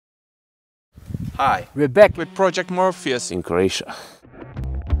Hi, We're back with Project Morpheus in Croatia.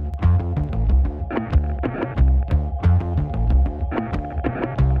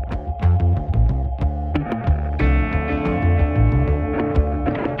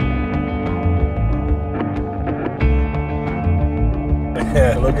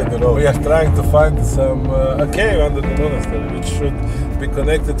 Yeah, look at the road. We are trying to find a cave under the monastery, which should be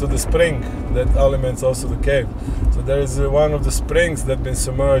connected to the spring that aliments also the cave. So there is one of the springs that been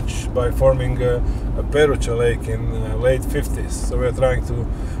submerged by forming a Peruća lake in late 50s. So we are trying to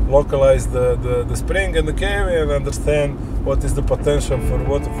localize the spring and the cave and understand what is the potential for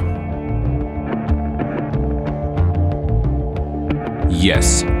waterfall.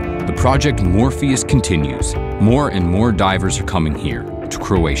 Yes, the project Morpheus continues. More and more divers are coming here, to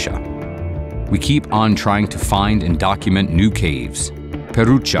Croatia. We keep on trying to find and document new caves.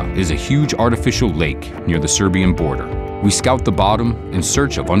 Peruća is a huge artificial lake near the Serbian border. We scout the bottom in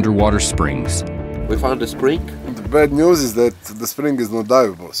search of underwater springs. We found a spring. The bad news is that the spring is not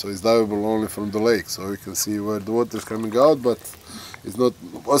diveable, so it's diveable only from the lake, so we can see where the water is coming out, but it's not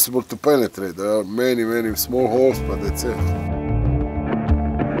possible to penetrate. There are many small holes, but that's it.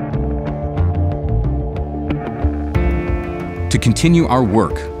 To continue our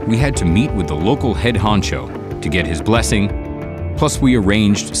work, we had to meet with the local head honcho to get his blessing, plus we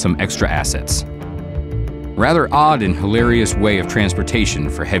arranged some extra assets. Rather odd and hilarious way of transportation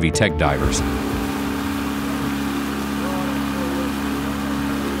for heavy tech divers.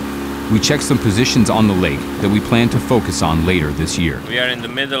 We checked some positions on the lake that we plan to focus on later this year. We are in the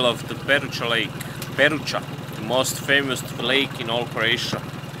middle of the Peruća lake. Peruća, the most famous lake in all Croatia.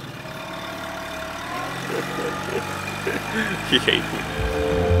 He hates me.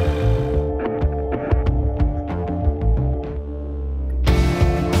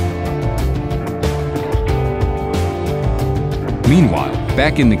 Meanwhile,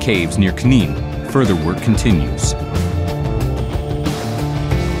 back in the caves near Knin, further work continues.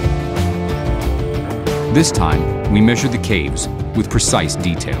 This time, we measure the caves with precise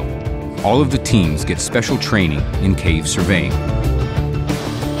detail. All of the teams get special training in cave surveying.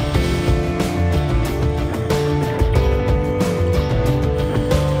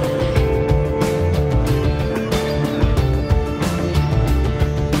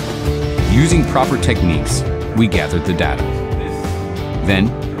 Using proper techniques, we gathered the data. Then,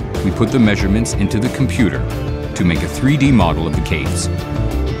 we put the measurements into the computer to make a 3D model of the caves.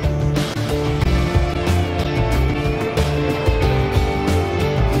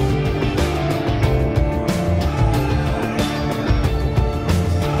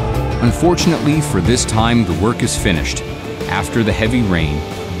 Unfortunately, for this time, the work is finished. After the heavy rain,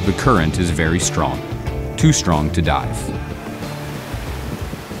 the current is very strong, too strong to dive.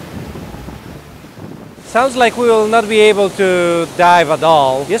 Sounds like we will not be able to dive at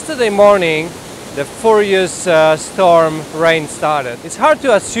all. Yesterday morning, the furious storm rain started. It's hard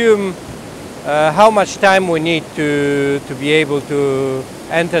to assume how much time we need to be able to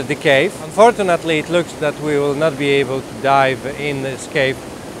enter the cave. Unfortunately, it looks that we will not be able to dive in this cave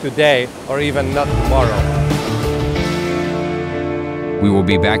today or even not tomorrow. We will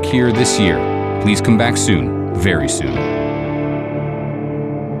be back here this year. Please come back soon, very soon.